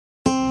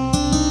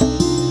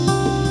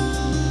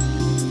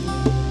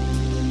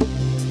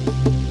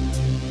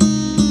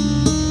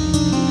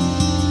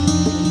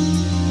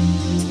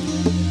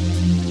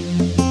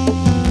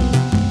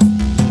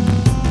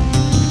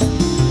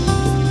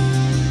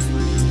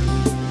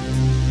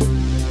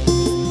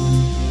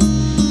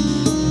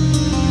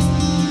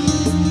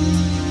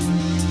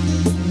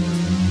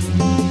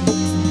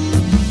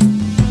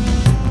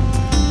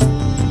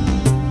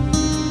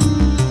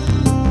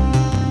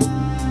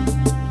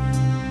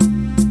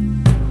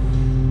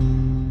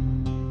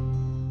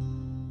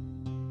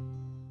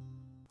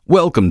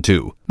Welcome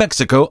to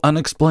Mexico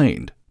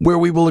Unexplained, where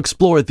we will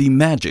explore the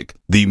magic,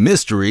 the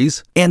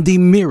mysteries, and the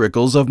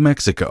miracles of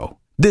Mexico.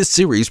 This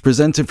series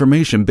presents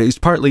information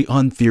based partly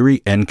on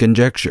theory and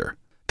conjecture.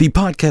 The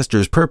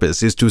podcaster's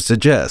purpose is to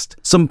suggest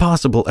some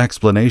possible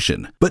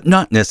explanation, but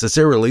not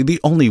necessarily the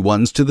only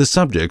ones to the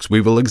subjects we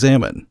will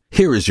examine.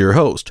 Here is your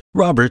host,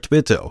 Robert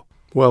Bitto.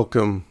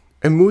 Welcome,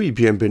 and muy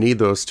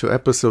bienvenidos to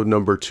episode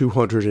number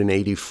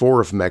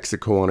 284 of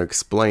Mexico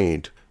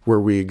Unexplained, where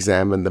we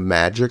examine the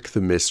magic, the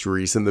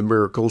mysteries, and the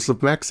miracles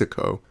of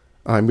Mexico.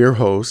 I'm your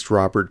host,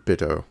 Robert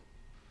Bitto.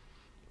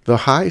 The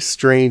high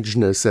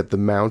strangeness at the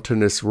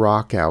mountainous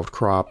rock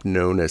outcrop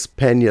known as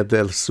Peña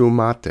del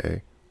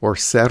Zumate, or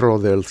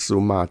Cerro del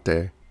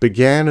Zumate,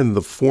 began in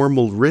the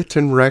formal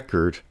written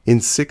record in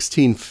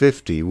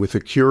 1650 with a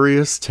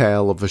curious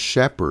tale of a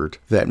shepherd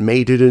that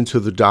made it into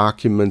the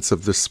documents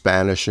of the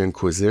Spanish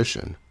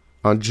Inquisition.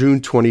 On June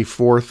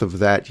 24th of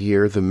that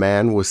year, the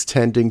man was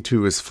tending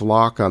to his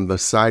flock on the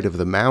side of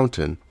the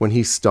mountain when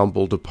he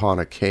stumbled upon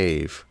a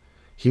cave.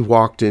 He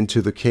walked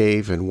into the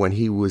cave, and when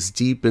he was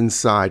deep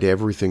inside,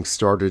 everything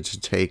started to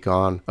take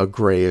on a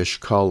grayish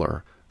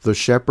color. The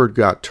shepherd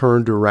got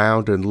turned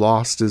around and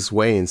lost his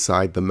way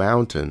inside the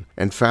mountain,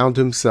 and found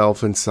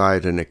himself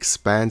inside an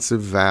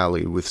expansive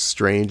valley with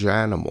strange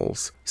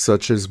animals,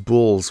 such as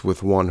bulls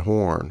with one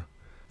horn.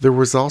 There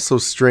was also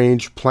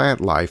strange plant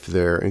life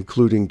there,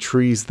 including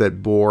trees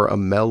that bore a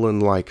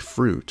melon-like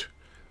fruit.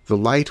 The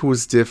light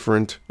was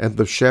different, and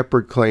the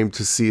shepherd claimed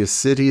to see a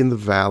city in the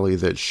valley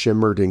that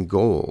shimmered in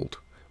gold.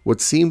 What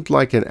seemed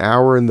like an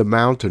hour in the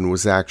mountain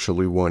was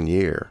actually 1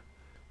 year.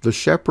 The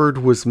shepherd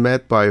was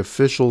met by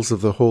officials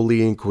of the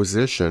Holy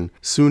Inquisition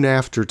soon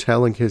after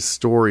telling his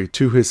story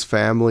to his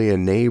family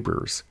and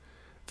neighbors.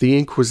 The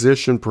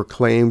Inquisition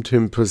proclaimed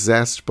him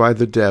possessed by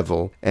the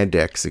devil and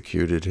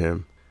executed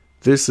him.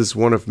 This is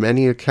one of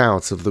many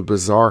accounts of the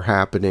bizarre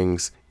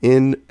happenings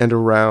in and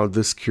around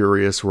this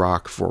curious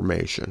rock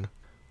formation.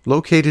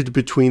 Located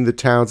between the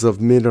towns of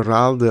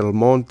Mineral del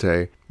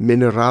Monte,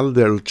 Mineral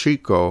del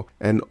Chico,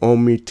 and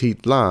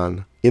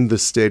Omititlan in the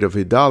state of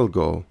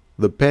Hidalgo,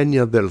 the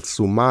Peña del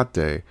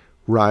Zumate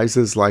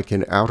rises like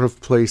an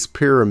out-of-place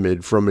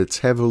pyramid from its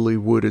heavily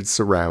wooded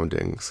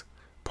surroundings.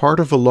 Part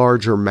of a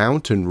larger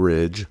mountain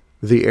ridge,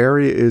 the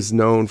area is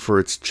known for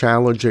its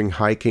challenging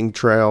hiking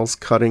trails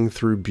cutting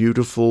through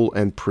beautiful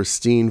and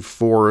pristine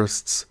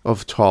forests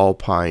of tall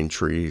pine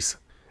trees.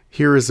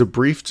 Here is a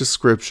brief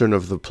description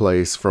of the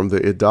place from the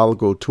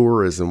Hidalgo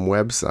tourism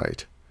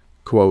website.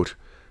 Quote,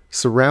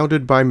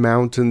 "Surrounded by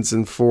mountains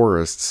and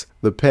forests,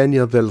 the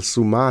Peña del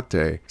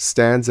Zumate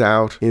stands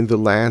out in the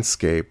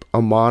landscape,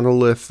 a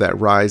monolith that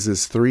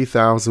rises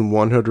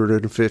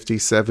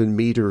 3,157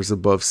 meters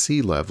above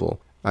sea level,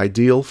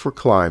 ideal for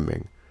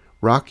climbing.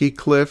 Rocky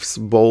cliffs,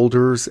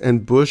 boulders,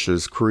 and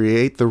bushes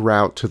create the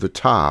route to the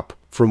top,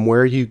 from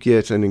where you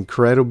get an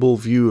incredible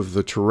view of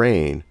the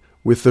terrain,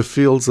 with the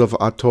fields of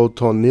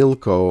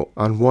Atotonilco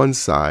on one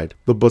side,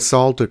 the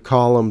basaltic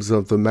columns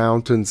of the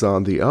mountains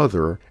on the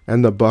other,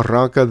 and the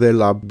Barranca de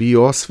la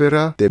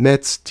Biosfera de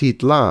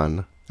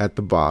Metztitlan at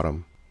the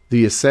bottom.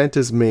 The ascent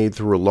is made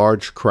through a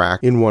large crack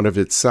in one of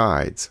its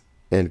sides."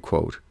 End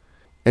quote.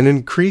 An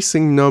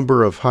increasing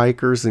number of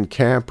hikers and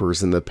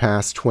campers in the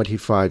past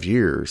 25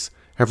 years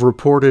have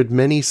reported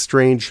many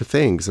strange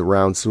things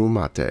around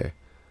Zumate.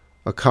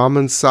 A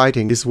common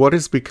sighting is what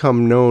has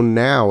become known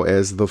now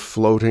as the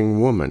floating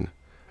woman.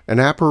 An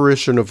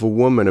apparition of a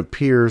woman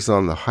appears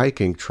on the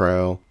hiking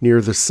trail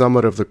near the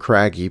summit of the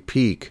craggy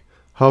peak,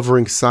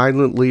 hovering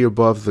silently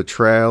above the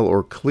trail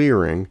or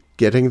clearing,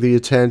 getting the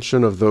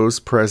attention of those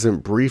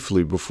present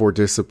briefly before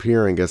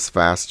disappearing as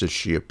fast as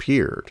she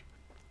appeared.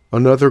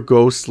 Another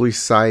ghostly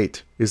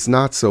sight is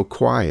not so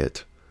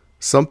quiet.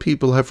 Some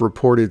people have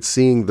reported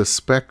seeing the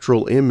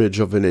spectral image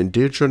of an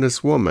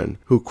indigenous woman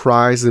who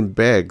cries and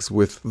begs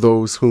with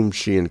those whom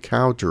she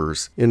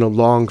encounters in a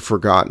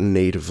long-forgotten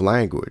native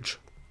language.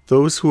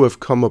 Those who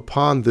have come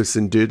upon this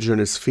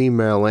indigenous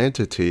female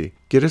entity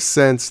get a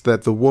sense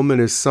that the woman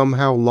is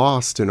somehow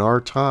lost in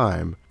our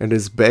time and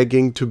is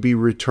begging to be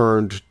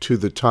returned to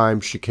the time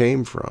she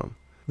came from.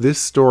 This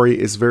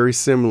story is very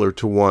similar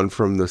to one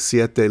from the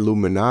Siete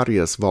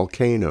Luminarias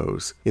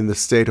volcanoes in the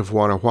state of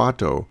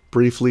Guanajuato,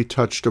 briefly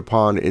touched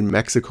upon in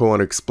Mexico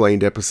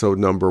Unexplained episode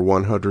number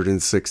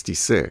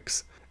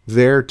 166.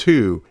 There,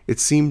 too, it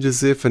seemed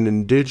as if an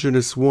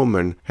indigenous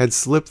woman had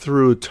slipped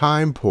through a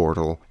time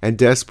portal and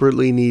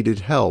desperately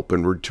needed help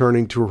in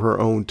returning to her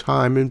own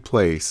time and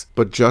place,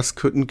 but just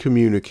couldn't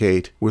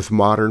communicate with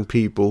modern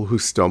people who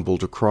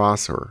stumbled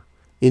across her.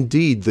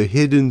 Indeed, the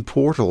hidden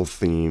portal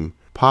theme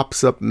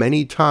pops up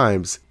many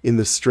times in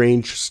the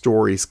strange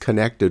stories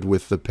connected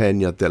with the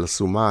Peña del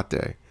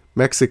Zumate.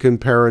 Mexican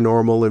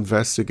paranormal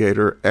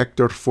investigator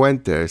Hector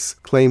Fuentes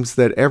claims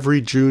that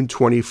every June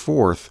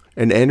 24th,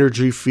 an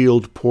energy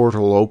field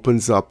portal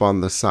opens up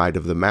on the side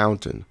of the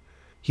mountain.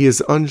 He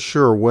is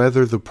unsure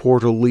whether the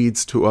portal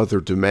leads to other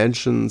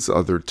dimensions,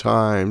 other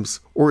times,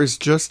 or is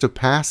just a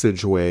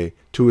passageway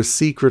to a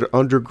secret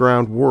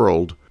underground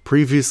world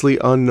previously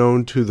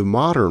unknown to the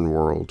modern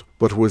world,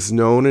 but was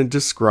known and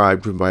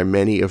described by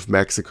many of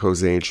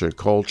Mexico's ancient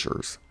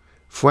cultures.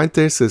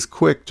 Fuentes is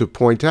quick to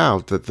point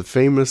out that the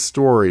famous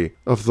story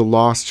of the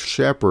lost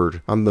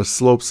shepherd on the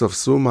slopes of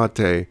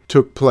Zumate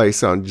took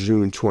place on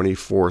June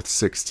 24,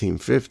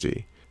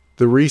 1650.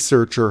 The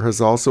researcher has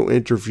also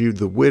interviewed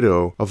the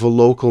widow of a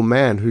local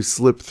man who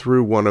slipped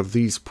through one of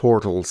these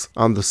portals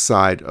on the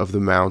side of the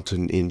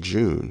mountain in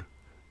June.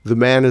 The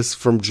man is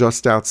from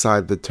just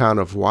outside the town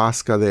of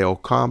Huasca de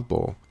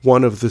Ocampo,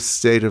 one of the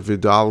state of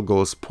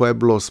Hidalgo's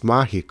pueblos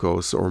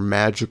mágicos, or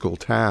magical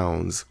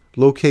towns,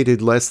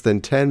 located less than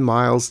 10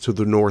 miles to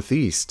the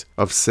northeast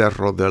of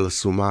Cerro del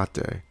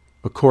Zumate.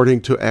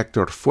 According to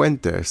Héctor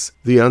Fuentes,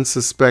 the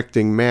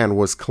unsuspecting man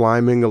was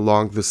climbing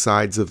along the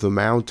sides of the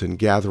mountain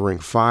gathering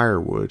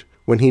firewood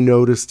when he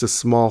noticed a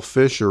small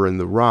fissure in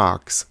the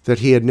rocks that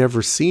he had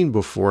never seen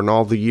before in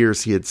all the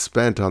years he had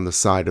spent on the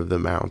side of the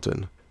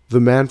mountain. The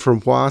man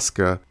from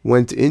Huasca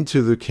went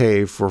into the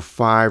cave for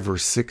 5 or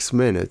 6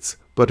 minutes,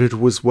 but it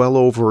was well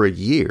over a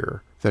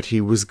year that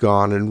he was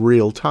gone in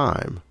real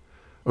time.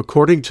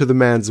 According to the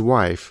man's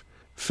wife,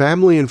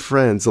 family and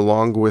friends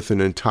along with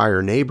an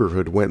entire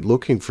neighborhood went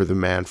looking for the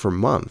man for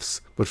months,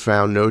 but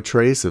found no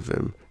trace of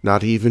him,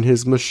 not even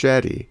his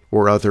machete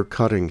or other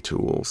cutting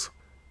tools.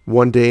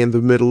 One day in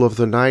the middle of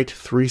the night,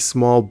 3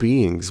 small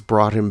beings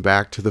brought him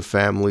back to the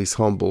family's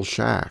humble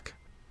shack.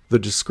 The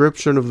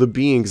description of the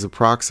beings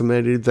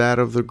approximated that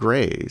of the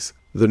Greys,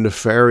 the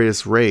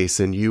nefarious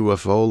race in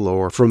UFO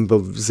lore from the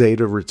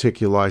Zeta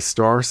Reticuli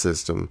star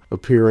system,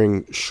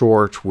 appearing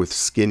short with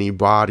skinny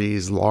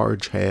bodies,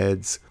 large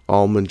heads,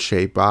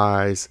 almond-shaped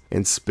eyes,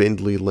 and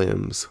spindly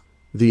limbs.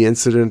 The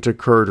incident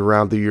occurred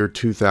around the year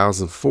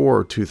 2004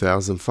 or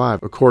 2005,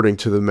 according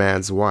to the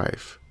man's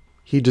wife.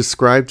 He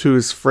described to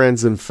his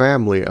friends and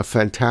family a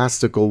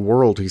fantastical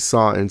world he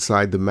saw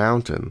inside the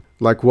mountain,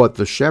 like what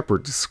the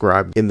shepherd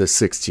described in the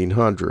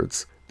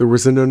 1600s. There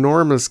was an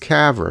enormous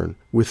cavern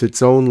with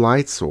its own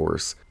light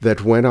source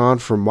that went on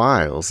for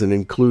miles and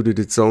included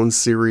its own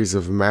series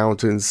of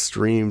mountains,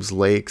 streams,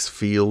 lakes,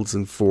 fields,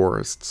 and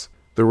forests.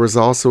 There was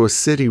also a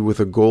city with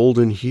a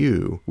golden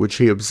hue, which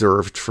he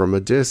observed from a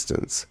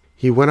distance.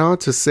 He went on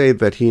to say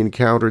that he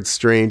encountered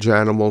strange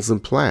animals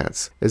and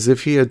plants, as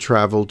if he had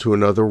traveled to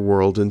another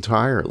world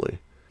entirely.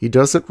 He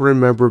doesn't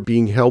remember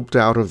being helped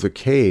out of the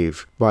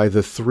cave by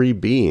the 3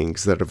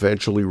 beings that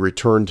eventually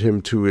returned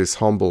him to his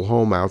humble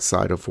home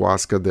outside of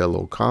Huasca del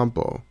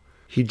Ocampo.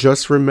 He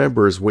just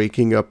remembers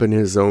waking up in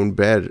his own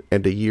bed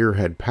and a year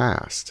had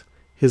passed.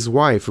 His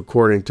wife,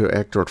 according to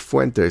Héctor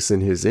Fuentes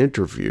in his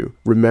interview,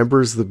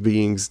 remembers the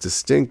beings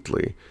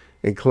distinctly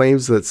and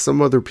claims that some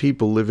other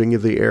people living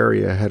in the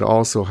area had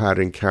also had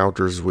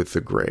encounters with the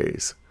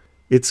Greys.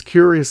 It's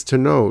curious to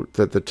note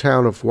that the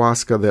town of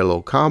Huasca del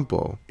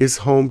Ocampo is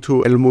home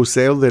to El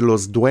Museo de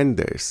los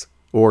Duendes,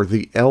 or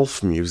the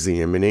Elf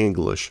Museum in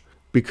English,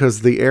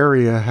 because the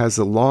area has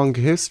a long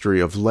history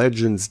of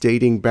legends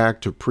dating back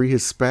to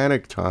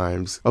pre-Hispanic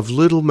times of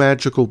little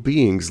magical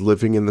beings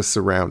living in the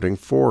surrounding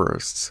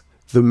forests.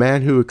 The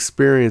man who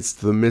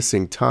experienced the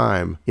missing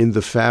time in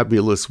the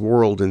fabulous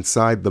world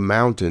inside the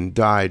mountain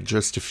died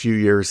just a few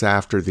years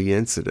after the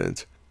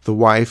incident. The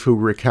wife who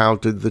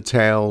recounted the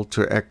tale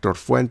to Héctor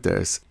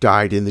Fuentes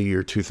died in the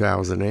year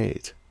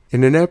 2008.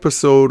 In an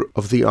episode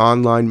of the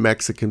online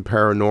Mexican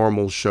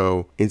paranormal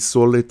show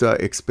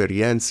Insólita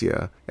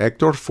Experiencia,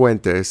 Héctor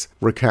Fuentes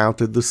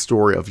recounted the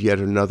story of yet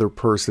another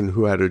person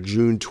who had a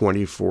June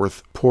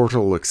 24th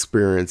portal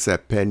experience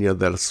at Peña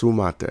del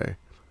Zumate.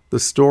 The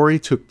story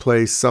took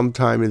place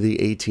sometime in the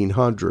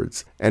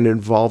 1800s and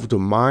involved a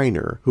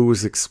miner who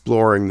was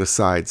exploring the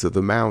sides of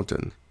the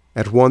mountain.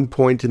 At one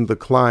point in the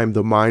climb,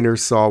 the miner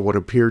saw what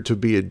appeared to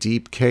be a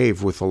deep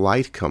cave with a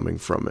light coming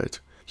from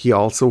it. He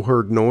also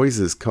heard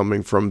noises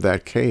coming from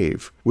that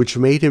cave, which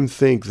made him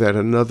think that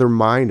another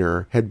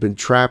miner had been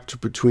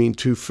trapped between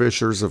 2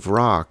 fissures of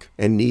rock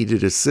and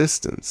needed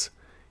assistance.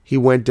 He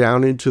went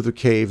down into the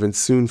cave and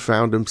soon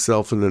found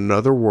himself in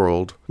another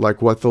world,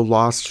 like what the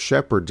lost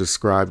shepherd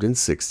described in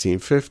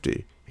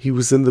 1650. He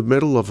was in the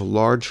middle of a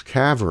large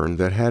cavern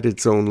that had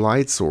its own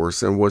light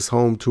source and was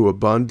home to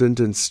abundant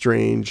and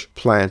strange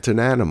plant and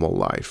animal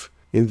life.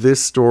 In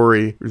this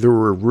story, there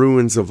were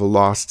ruins of a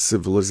lost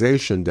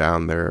civilization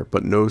down there,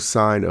 but no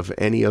sign of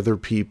any other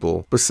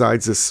people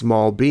besides a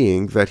small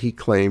being that he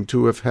claimed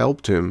to have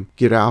helped him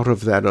get out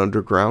of that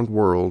underground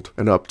world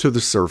and up to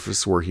the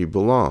surface where he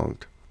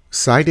belonged.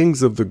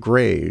 Sightings of the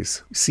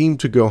Greys seem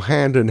to go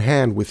hand in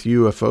hand with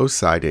UFO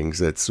sightings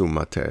at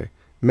Zumate.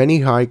 Many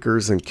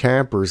hikers and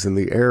campers in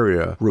the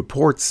area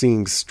report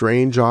seeing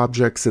strange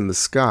objects in the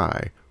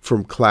sky,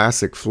 from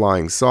classic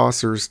flying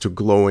saucers to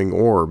glowing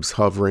orbs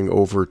hovering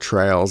over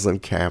trails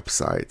and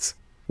campsites.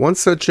 One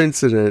such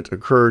incident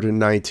occurred in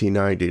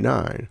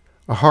 1999.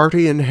 A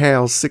hearty and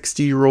hale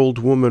 60-year-old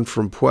woman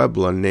from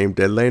Puebla named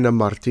Elena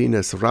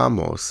Martinez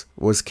Ramos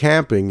was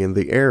camping in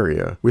the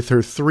area with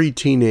her 3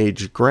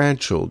 teenage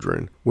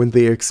grandchildren when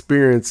they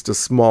experienced a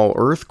small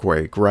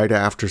earthquake right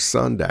after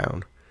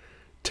sundown.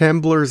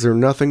 Temblors are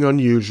nothing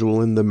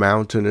unusual in the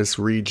mountainous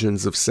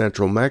regions of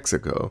central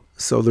Mexico,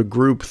 so the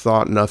group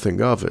thought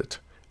nothing of it.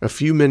 A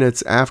few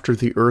minutes after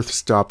the earth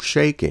stopped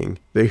shaking,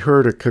 they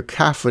heard a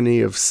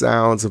cacophony of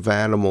sounds of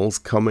animals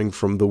coming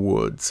from the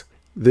woods.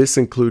 This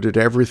included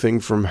everything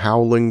from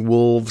howling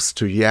wolves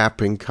to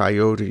yapping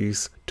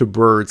coyotes to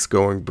birds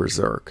going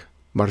berserk.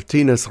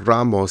 Martinez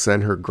Ramos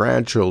and her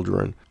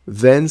grandchildren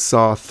then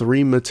saw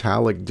 3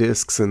 metallic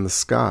discs in the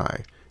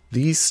sky.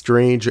 These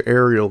strange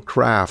aerial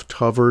craft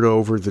hovered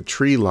over the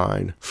tree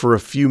line for a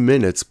few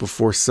minutes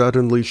before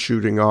suddenly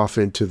shooting off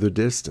into the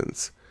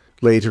distance.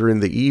 Later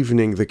in the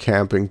evening, the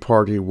camping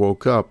party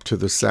woke up to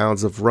the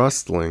sounds of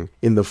rustling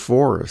in the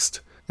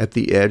forest at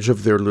the edge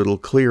of their little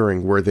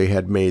clearing where they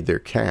had made their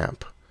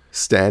camp.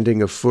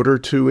 Standing a foot or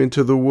two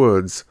into the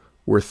woods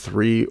were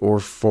 3 or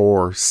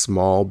 4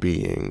 small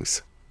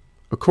beings.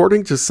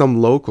 According to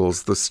some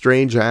locals, the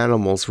strange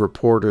animals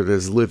reported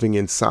as living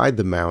inside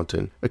the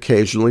mountain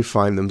occasionally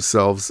find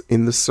themselves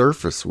in the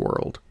surface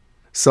world.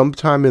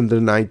 Sometime in the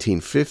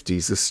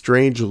 1950s, a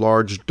strange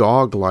large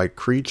dog-like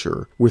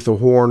creature with a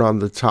horn on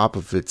the top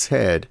of its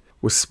head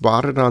was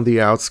spotted on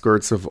the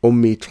outskirts of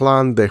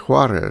Omitlan de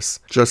Juarez,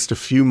 just a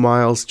few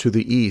miles to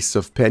the east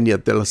of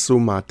Peña del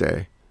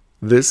Zumate.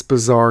 This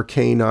bizarre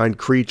canine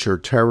creature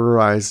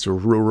terrorized a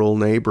rural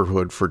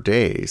neighborhood for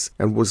days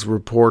and was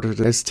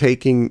reported as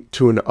taking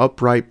to an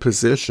upright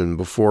position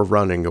before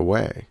running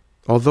away.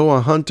 Although a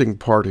hunting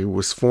party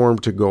was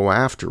formed to go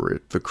after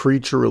it, the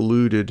creature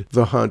eluded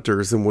the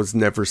hunters and was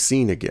never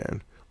seen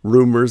again.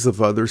 Rumors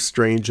of other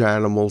strange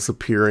animals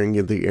appearing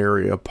in the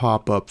area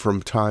pop up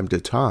from time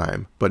to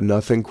time, but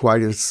nothing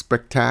quite as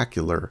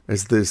spectacular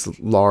as this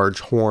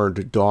large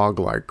horned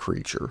dog-like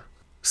creature.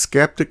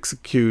 Skeptics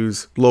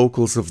accuse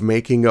locals of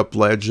making up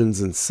legends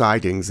and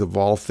sightings of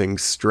all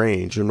things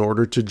strange in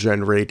order to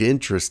generate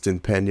interest in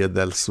Peña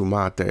del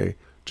Zumate,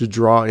 to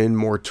draw in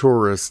more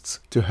tourists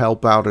to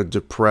help out a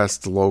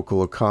depressed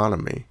local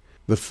economy.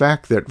 The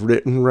fact that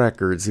written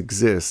records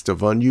exist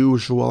of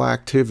unusual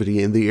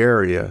activity in the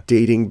area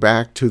dating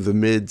back to the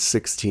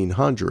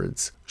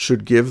mid-1600s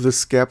should give the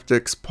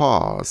skeptics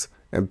pause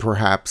and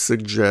perhaps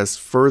suggest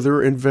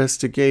further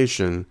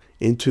investigation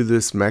into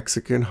this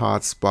Mexican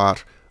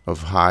hotspot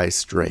of high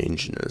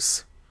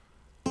strangeness.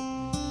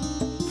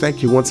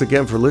 Thank you once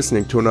again for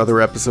listening to another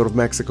episode of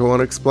Mexico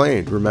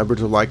Unexplained. Remember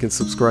to like and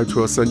subscribe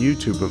to us on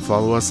YouTube and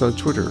follow us on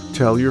Twitter.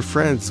 Tell your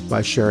friends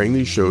by sharing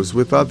these shows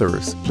with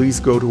others. Please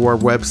go to our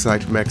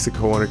website,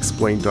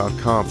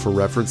 MexicoUnexplained.com, for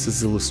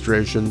references,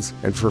 illustrations,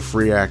 and for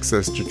free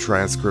access to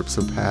transcripts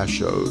of past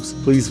shows.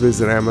 Please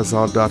visit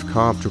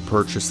Amazon.com to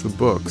purchase the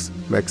books,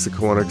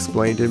 Mexico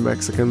Unexplained and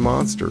Mexican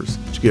Monsters,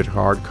 to get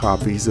hard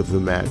copies of the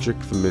magic,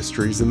 the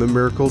mysteries, and the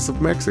miracles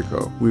of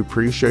Mexico. We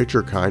appreciate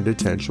your kind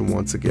attention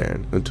once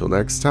again. Until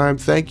next time,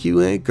 thank you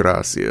and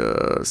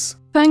gracias.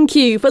 Thank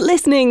you for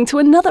listening to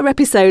another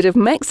episode of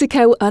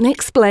Mexico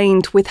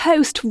Unexplained with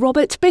host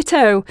Robert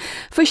Bitto.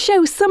 For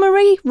show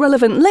summary,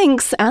 relevant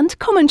links and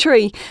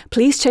commentary,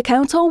 please check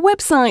out our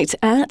website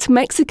at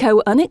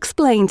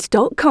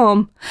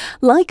mexicounexplained.com.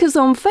 Like us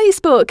on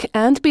Facebook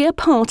and be a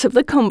part of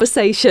the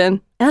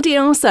conversation.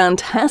 Adios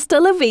and hasta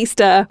la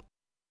vista.